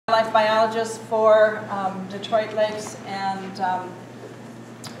Wildlife biologist for Detroit Lakes and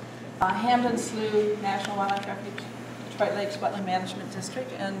Hamden Slough National Wildlife Refuge, Detroit Lakes Wetland Management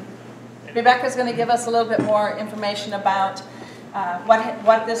District. And Rebecca's going to give us a little bit more information about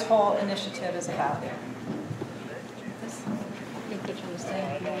what this whole initiative is about.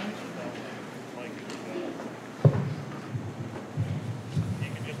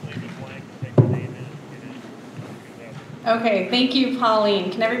 Okay, thank you,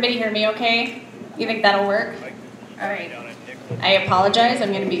 Pauline. Can everybody hear me okay? You think that'll work? All right. I apologize. I'm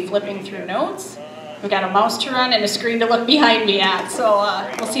going to be flipping through notes. I've got a mouse to run and a screen to look behind me at, so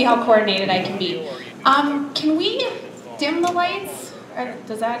we'll see how coordinated I can be. Can we dim the lights? Or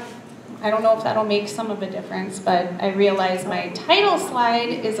does that? I don't know if that'll make some of a difference, but I realize my title slide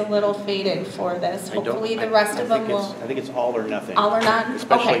is a little faded for this. Hopefully the rest of them will... I think it's all or nothing. All or none?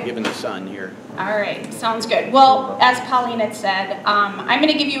 Especially given the sun here. All right, sounds good. Well, as Pauline had said, I'm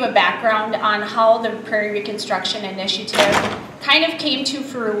going to give you a background on how the Prairie Reconstruction Initiative kind of came to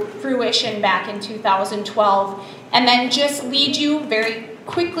fruition back in 2012, and then just lead you very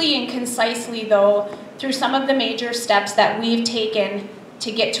quickly and concisely, though, through some of the major steps that we've taken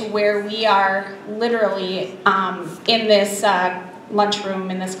to get to where we are literally in this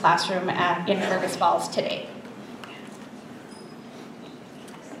lunchroom, in this classroom in Fergus Falls today.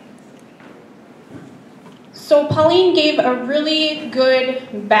 So Pauline gave a really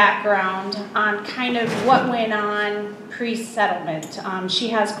good background on kind of what went on pre-settlement. She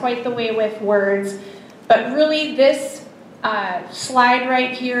has quite the way with words, but really this slide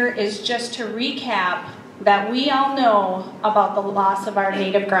right here is just to recap that we all know about the loss of our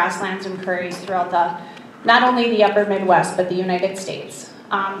native grasslands and prairies throughout not only the upper Midwest, but the United States.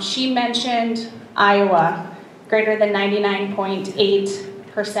 She mentioned Iowa, greater than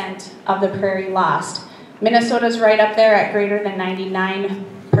 99.8% of the prairie lost. Minnesota's right up there at greater than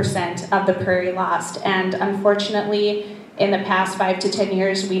 99% of the prairie lost. And unfortunately, in the past 5 to 10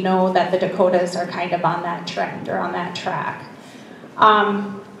 years, we know that the Dakotas are kind of on that trend or on that track.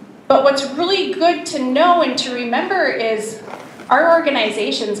 But what's really good to know and to remember is our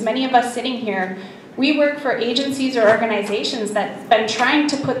organizations, many of us sitting here, we work for agencies or organizations that's been trying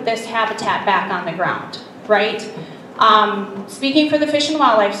to put this habitat back on the ground, right? Speaking for the Fish and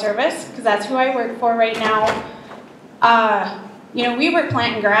Wildlife Service, because that's who I work for right now, you know, we were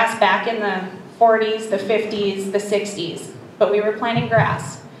planting grass back in the 40s, the 50s, the 60s, but we were planting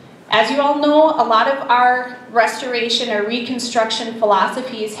grass. As you all know, a lot of our restoration or reconstruction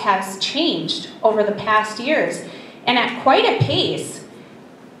philosophies has changed over the past years, and at quite a pace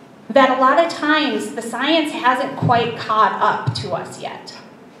that a lot of times the science hasn't quite caught up to us yet.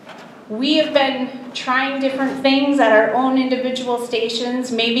 We have been trying different things at our own individual stations,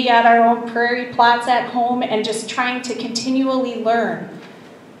 maybe at our own prairie plots at home, and just trying to continually learn.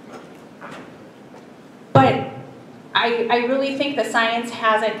 But I really think the science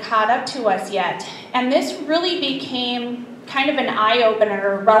hasn't caught up to us yet. And this really became kind of an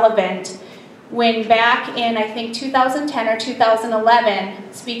eye-opener, relevant, when back in, I think, 2010 or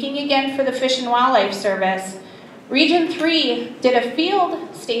 2011, speaking again for the Fish and Wildlife Service, Region 3 did a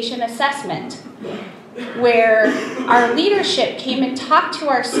field station assessment where our leadership came and talked to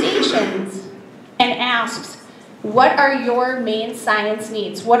our stations and asked, what are your main science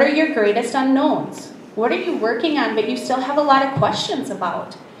needs? What are your greatest unknowns? What are you working on but you still have a lot of questions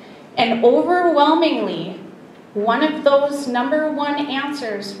about? And overwhelmingly, one of those #1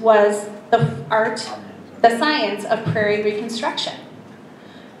 answers was the science of prairie reconstruction.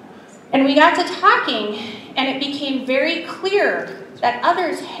 And we got to talking, and it became very clear that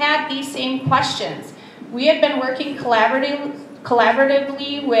others had these same questions. We had been working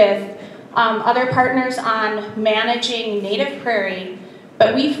collaboratively with other partners on managing native prairie,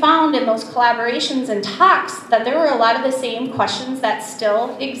 but we found in those collaborations and talks that there were a lot of the same questions that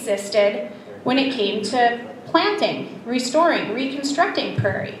still existed when it came to planting, restoring, reconstructing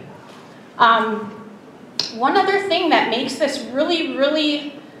prairie. One other thing that makes this really,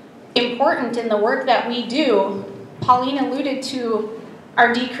 really important in the work that we do, Pauline alluded to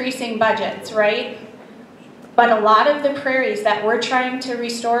our decreasing budgets, right? But a lot of the prairies that we're trying to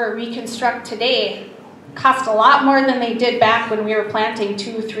restore or reconstruct today cost a lot more than they did back when we were planting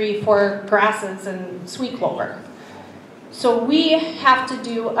 2, 3, 4 grasses and sweet clover. So we have to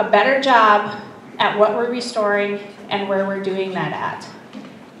do a better job at what we're restoring and where we're doing that at.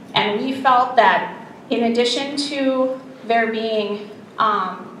 And we felt that in addition to there being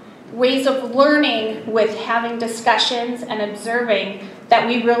ways of learning with having discussions and observing, that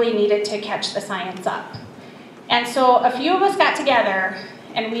we really needed to catch the science up. And so a few of us got together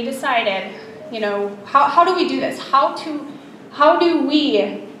and we decided, you know, how do we do this? How do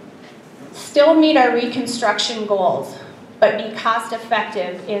we still meet our reconstruction goals, but be cost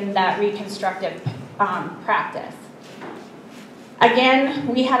effective in that reconstructive practice. Again,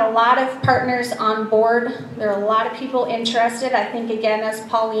 we had a lot of partners on board. There are a lot of people interested. I think, again, as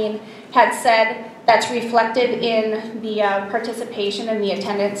Pauline had said, that's reflected in the participation and the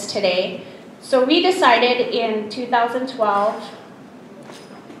attendance today. So we decided in 2012,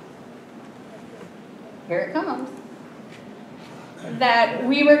 here it comes, that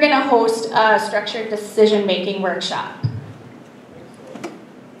we were going to host a structured decision-making workshop.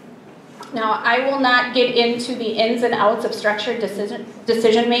 Now, I will not get into the ins and outs of structured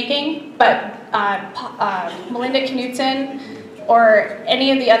decision-making, but Melinda Knudsen or any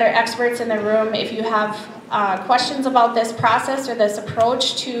of the other experts in the room, if you have questions about this process or this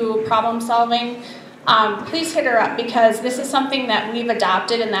approach to problem solving, please hit her up, because this is something that we've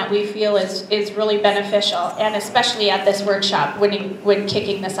adopted and that we feel is really beneficial, and especially at this workshop when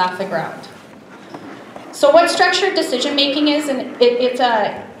kicking this off the ground. So what structured decision-making is, and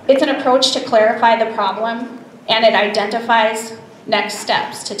it's an approach to clarify the problem, and it identifies next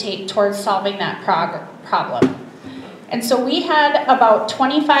steps to take towards solving that problem. And so we had about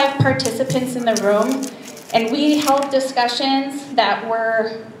 25 participants in the room, and we held discussions that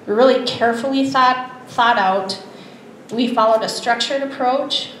were really carefully thought out. We followed a structured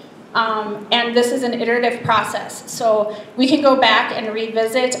approach, and this is an iterative process. So we can go back and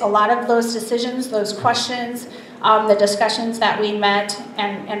revisit a lot of those decisions, those questions, the discussions that we met,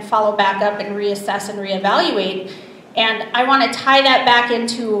 and follow back up and reassess and reevaluate. And I want to tie that back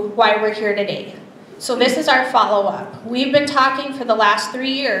into why we're here today. So this is our follow-up. We've been talking for the last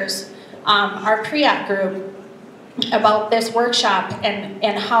 3 years, our PRIAT group, about this workshop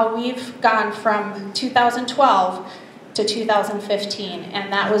and how we've gone from 2012 to 2015,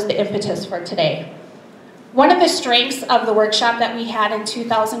 and that was the impetus for today. One of the strengths of the workshop that we had in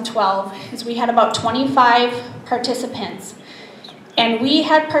 2012 is we had about 25 participants, and we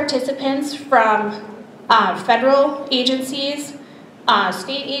had participants from federal agencies,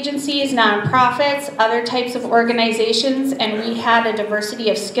 state agencies, nonprofits, other types of organizations, and we had a diversity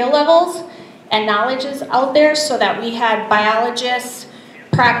of skill levels and knowledges out there, so that we had biologists,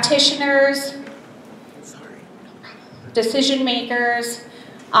 practitioners, decision makers,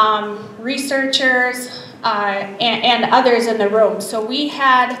 researchers, and others in the room. So we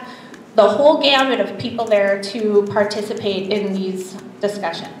had the whole gamut of people there to participate in these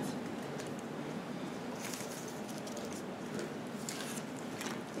discussions.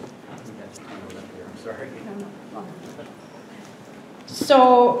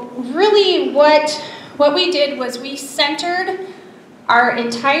 So really what we did was we centered our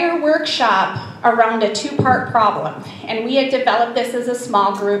entire workshop around a two-part problem. And we had developed this as a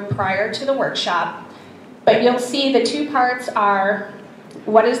small group prior to the workshop. But you'll see the two parts are,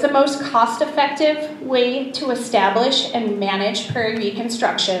 what is the most cost-effective way to establish and manage prairie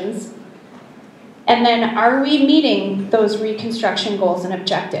reconstructions? And then, are we meeting those reconstruction goals and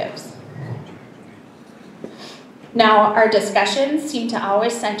objectives? Now, our discussions seem to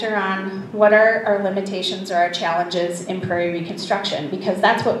always center on what are our limitations or our challenges in prairie reconstruction, because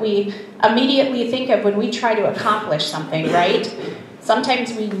that's what we immediately think of when we try to accomplish something, right?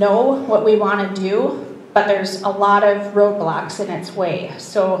 Sometimes we know what we want to do, but there's a lot of roadblocks in its way.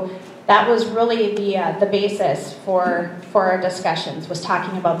 So that was really the basis for our discussions, was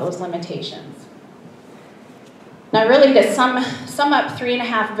talking about those limitations. Now really, to sum up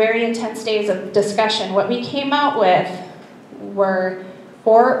 3.5 very intense days of discussion, what we came out with were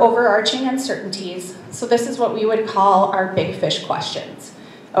 4 overarching uncertainties. So this is what we would call our big fish questions.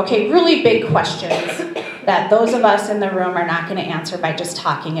 Okay, really big questions that those of us in the room are not going to answer by just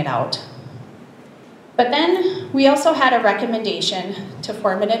talking it out. But then we also had a recommendation to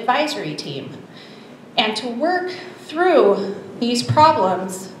form an advisory team and to work through these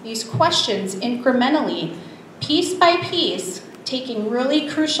problems, these questions incrementally, piece by piece, taking really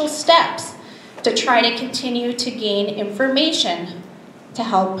crucial steps to try to continue to gain information to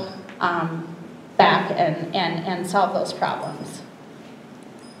help back and solve those problems.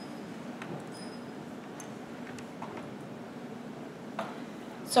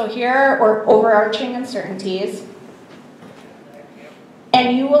 So here are overarching uncertainties.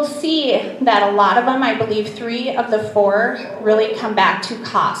 And you will see that a lot of them, I believe 3 of the 4, really come back to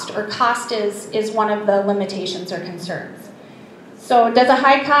cost, or cost is one of the limitations or concerns. So does a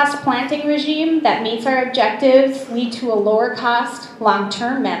high-cost planting regime that meets our objectives lead to a lower-cost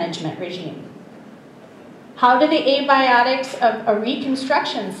long-term management regime? How do the abiotics of a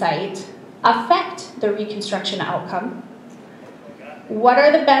reconstruction site affect the reconstruction outcome? What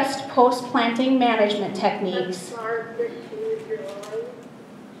are the best post-planting management techniques?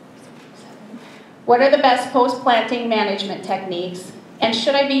 What are the best post-planting management techniques? And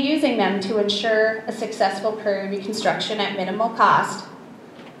should I be using them to ensure a successful prairie reconstruction at minimal cost?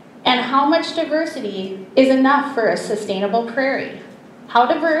 And how much diversity is enough for a sustainable prairie? How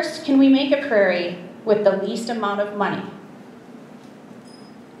diverse can we make a prairie with the least amount of money?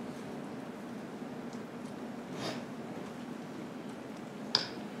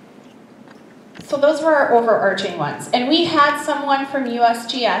 So those were our overarching ones. And we had someone from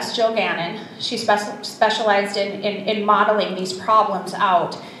USGS, Jill Gannon. She specialized in modeling these problems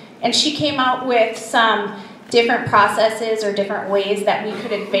out. And she came out with some different processes or different ways that we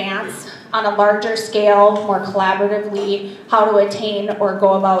could advance on a larger scale, more collaboratively, how to attain or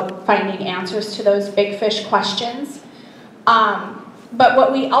go about finding answers to those big fish questions. But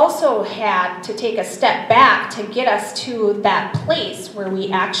what we also had to take a step back to get us to that place where we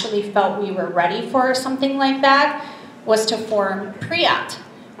actually felt we were ready for something like that was to form PRIAT,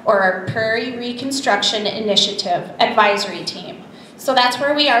 or Prairie Reconstruction Initiative Advisory Team. So that's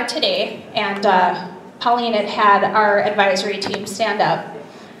where we are today, and Pauline had our advisory team stand up.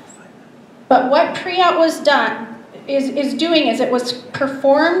 But what PRIAT is doing is it was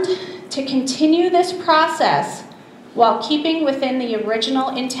performed to continue this process while keeping within the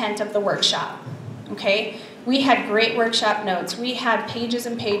original intent of the workshop, okay? We had great workshop notes. We had pages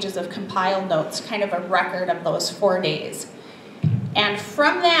and pages of compiled notes, kind of a record of those 4 days. And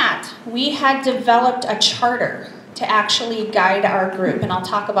from that, we had developed a charter to actually guide our group, and I'll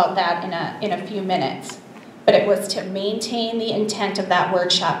talk about that in a few minutes. But it was to maintain the intent of that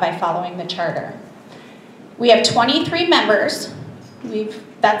workshop by following the charter. We have 23 members.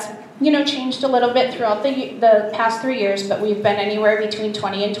 That's changed a little bit throughout the past 3 years, but we've been anywhere between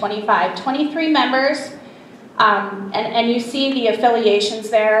 20 and 25. 23 members, and you see the affiliations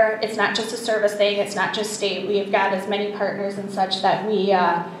there. It's not just a service thing, it's not just state. We've got as many partners and such that we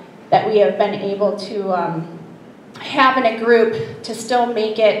have been able to have in a group to still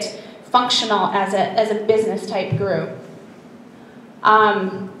make it functional as a business type group.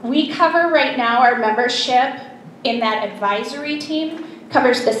 We cover right now our membership in that advisory team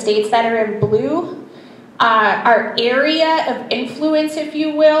covers the states that are in blue. Our area of influence, if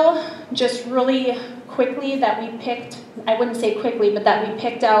you will, just really quickly that we picked, I wouldn't say quickly, but that we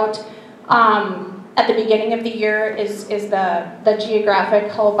picked out at the beginning of the year is the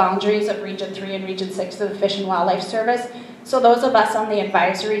geographical boundaries of Region 3 and Region 6 of the Fish and Wildlife Service. So those of us on the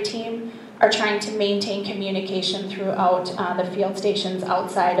advisory team are trying to maintain communication throughout the field stations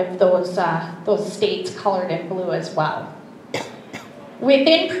outside of those states colored in blue as well.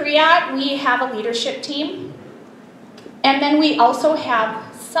 Within PRIAT, we have a leadership team, and then we also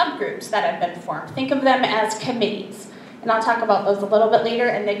have subgroups that have been formed. Think of them as committees, and I'll talk about those a little bit later,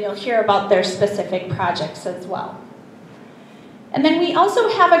 and then you'll hear about their specific projects as well. And then we also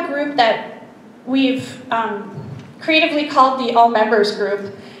have a group that we've creatively called the All Members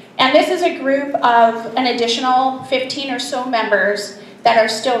Group, and this is a group of an additional 15 or so members that are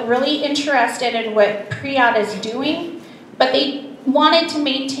still really interested in what PRIAT is doing, but they wanted to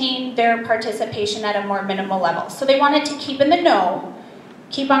maintain their participation at a more minimal level. So they wanted to keep in the know,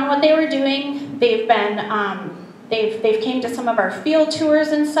 keep on what they were doing. They've came to some of our field tours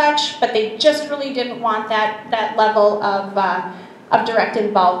and such, but they just really didn't want that level of direct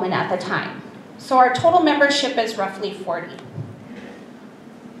involvement at the time. So our total membership is roughly 40.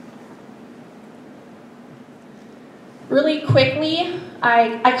 Really quickly,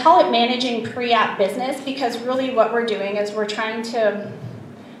 I call it managing PRIAT business because really what we're doing is we're trying to,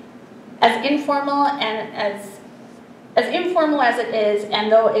 as informal as it is,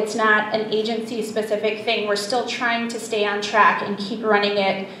 and though it's not an agency-specific thing, we're still trying to stay on track and keep running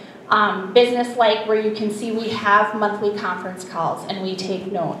it business-like, where you can see we have monthly conference calls and we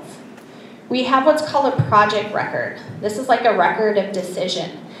take notes. We have what's called a project record. This is like a record of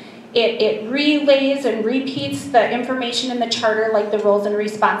decision. It relays and repeats the information in the charter, like the roles and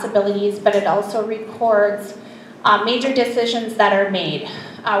responsibilities, but it also records major decisions that are made,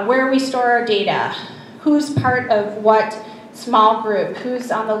 where we store our data, who's part of what small group,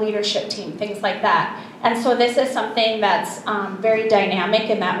 who's on the leadership team, things like that. And so this is something that's very dynamic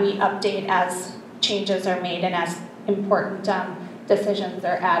and that we update as changes are made and as important decisions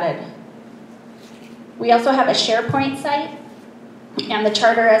are added. We also have a SharePoint site. And the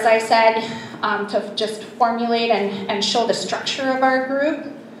charter, as I said, to just formulate and show the structure of our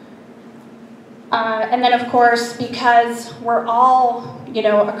group. And then, of course, because we're all,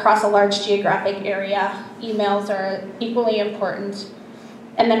 across a large geographic area, emails are equally important.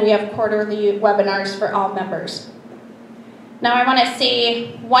 And then we have quarterly webinars for all members. Now, I want to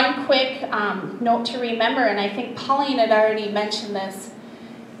say one quick note to remember, and I think Pauline had already mentioned this,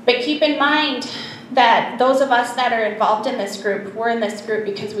 but keep in mind that those of us that are involved in this group, we're in this group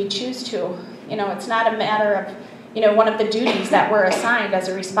because we choose to. You know, it's not a matter of, you know, one of the duties that we're assigned as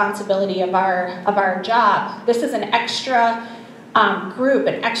a responsibility of our job. This is an extra group,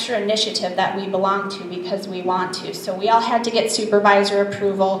 an extra initiative that we belong to because we want to. So we all had to get supervisor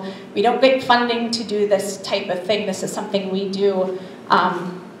approval. We don't get funding to do this type of thing. This is something we do,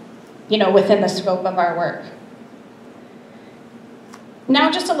 you know, within the scope of our work. Now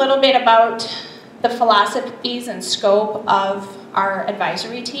just a little bit about the philosophies and scope of our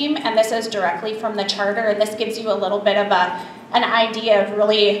advisory team, and this is directly from the charter, and this gives you a little bit of an idea of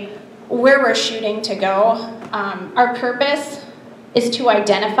really where we're shooting to go. Our purpose is to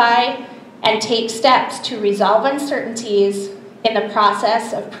identify and take steps to resolve uncertainties in the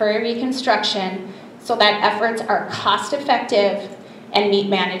process of prairie reconstruction so that efforts are cost-effective and meet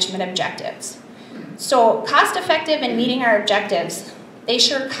management objectives. So cost-effective and meeting our objectives, they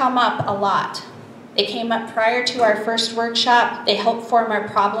sure come up a lot. They came up prior to our first workshop. They help form our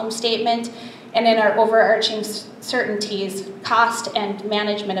problem statement. And in our overarching certainties, cost and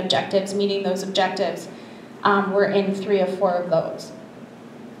management objectives, meeting those objectives, we're in 3 of 4 of those.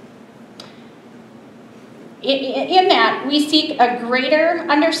 In that, we seek a greater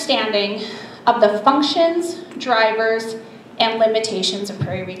understanding of the functions, drivers, and limitations of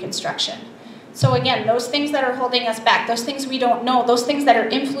prairie reconstruction. So again, those things that are holding us back, those things we don't know, those things that are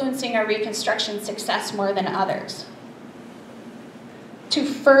influencing our reconstruction success more than others. To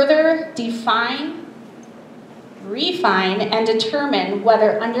further define, refine, and determine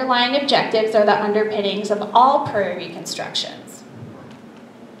whether underlying objectives are the underpinnings of all prairie reconstructions.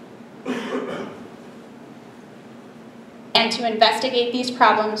 And to investigate these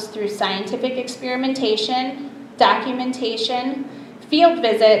problems through scientific experimentation, documentation, field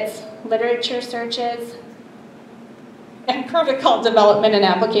visits, literature searches, and protocol development and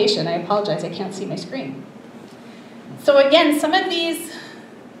application. I apologize, I can't see my screen. So again, some of these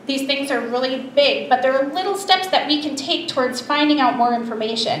things are really big, but there are little steps that we can take towards finding out more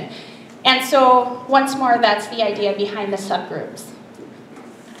information. And so, once more, that's the idea behind the subgroups.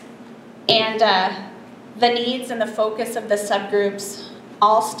 And the needs and the focus of the subgroups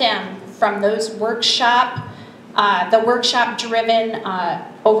all stem from those the workshop-driven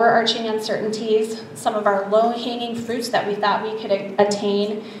overarching uncertainties, some of our low-hanging fruits that we thought we could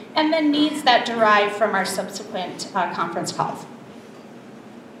attain, and then needs that derive from our subsequent conference calls.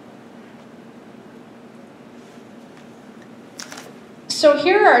 So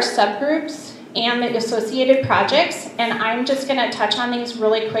here are our subgroups and the associated projects, and I'm just going to touch on these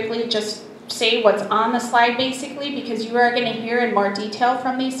really quickly, just say what's on the slide basically, because you are going to hear in more detail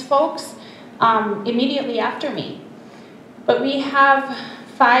from these folks immediately after me. But we have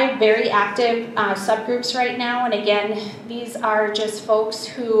 5 very active subgroups right now, and again, these are just folks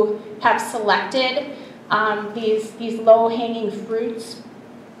who have selected these low-hanging fruits,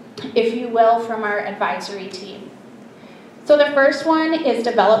 if you will, from our advisory team. So the first one is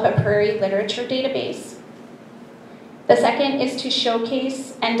develop a prairie literature database. The second is to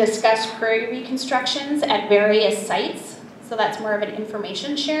showcase and discuss prairie reconstructions at various sites. So that's more of an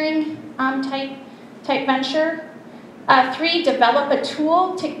information sharing type venture. 3, develop a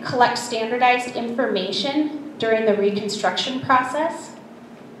tool to collect standardized information during the reconstruction process.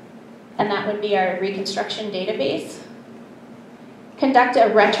 And that would be our reconstruction database. Conduct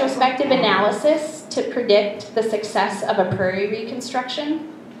a retrospective analysis to predict the success of a prairie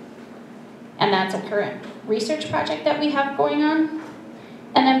reconstruction. And that's a current research project that we have going on.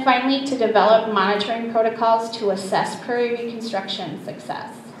 And then finally, to develop monitoring protocols to assess prairie reconstruction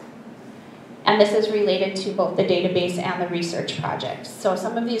success. And this is related to both the database and the research project. So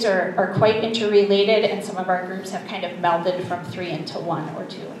some of these are quite interrelated, and some of our groups have kind of melded from 3 into 1 or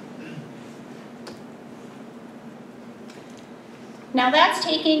 2. Now that's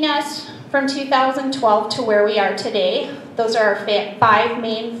taking us from 2012 to where we are today. Those are our 5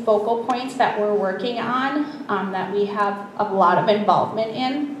 main focal points that we're working on, that we have a lot of involvement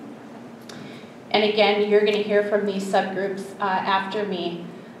in. And again, you're going to hear from these subgroups after me.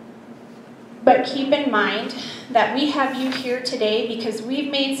 But keep in mind that we have you here today because we've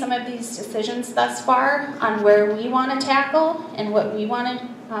made some of these decisions thus far on where we want to tackle and what we want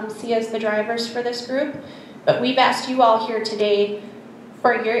to see as the drivers for this group. But we've asked you all here today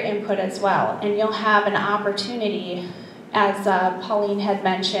for your input as well. And you'll have an opportunity, as Pauline had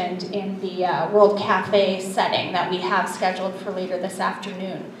mentioned, in the World Cafe setting that we have scheduled for later this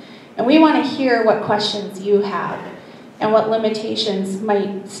afternoon. And we want to hear what questions you have and what limitations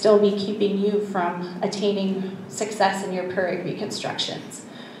might still be keeping you from attaining success in your prairie reconstructions.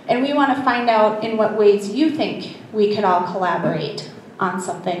 And we want to find out in what ways you think we could all collaborate on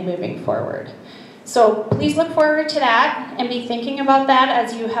something moving forward. So please look forward to that and be thinking about that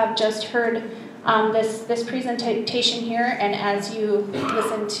as you have just heard this presentation here and as you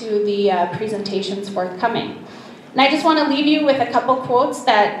listen to the presentations forthcoming. And I just want to leave you with a couple quotes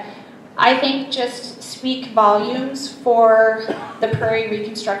that I think just speak volumes for the Prairie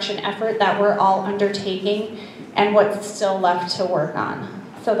Reconstruction effort that we're all undertaking and what's still left to work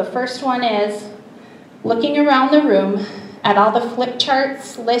on. So the first one is, looking around the room at all the flip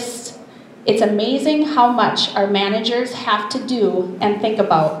charts, lists, it's amazing how much our managers have to do and think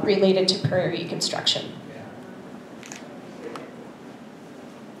about related to prairie reconstruction.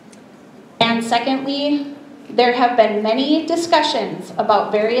 And secondly, there have been many discussions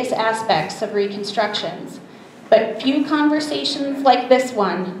about various aspects of reconstructions, but few conversations like this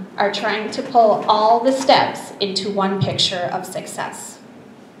one are trying to pull all the steps into one picture of success.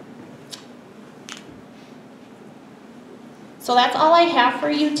 So that's all I have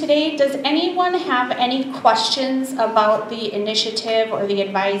for you today. Does anyone have any questions about the initiative or the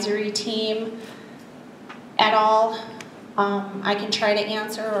advisory team at all? I can try to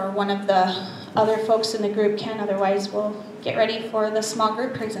answer, or one of the other folks in the group can, otherwise we'll get ready for the small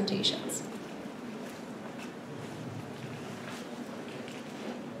group presentations.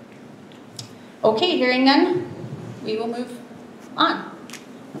 Okay, hearing none, we will move on.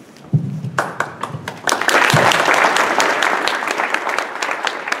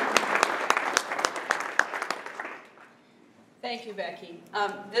 Thank you, Becky.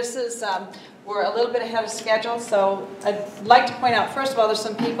 We're a little bit ahead of schedule, so I'd like to point out, first of all, there's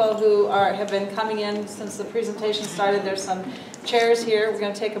some people who have been coming in since the presentation started. There's some chairs here. We're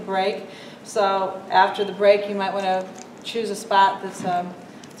going to take a break. So after the break, you might want to choose a spot that's a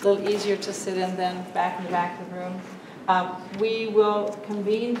little easier to sit in than back in the back of the room. We will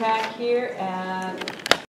convene back here at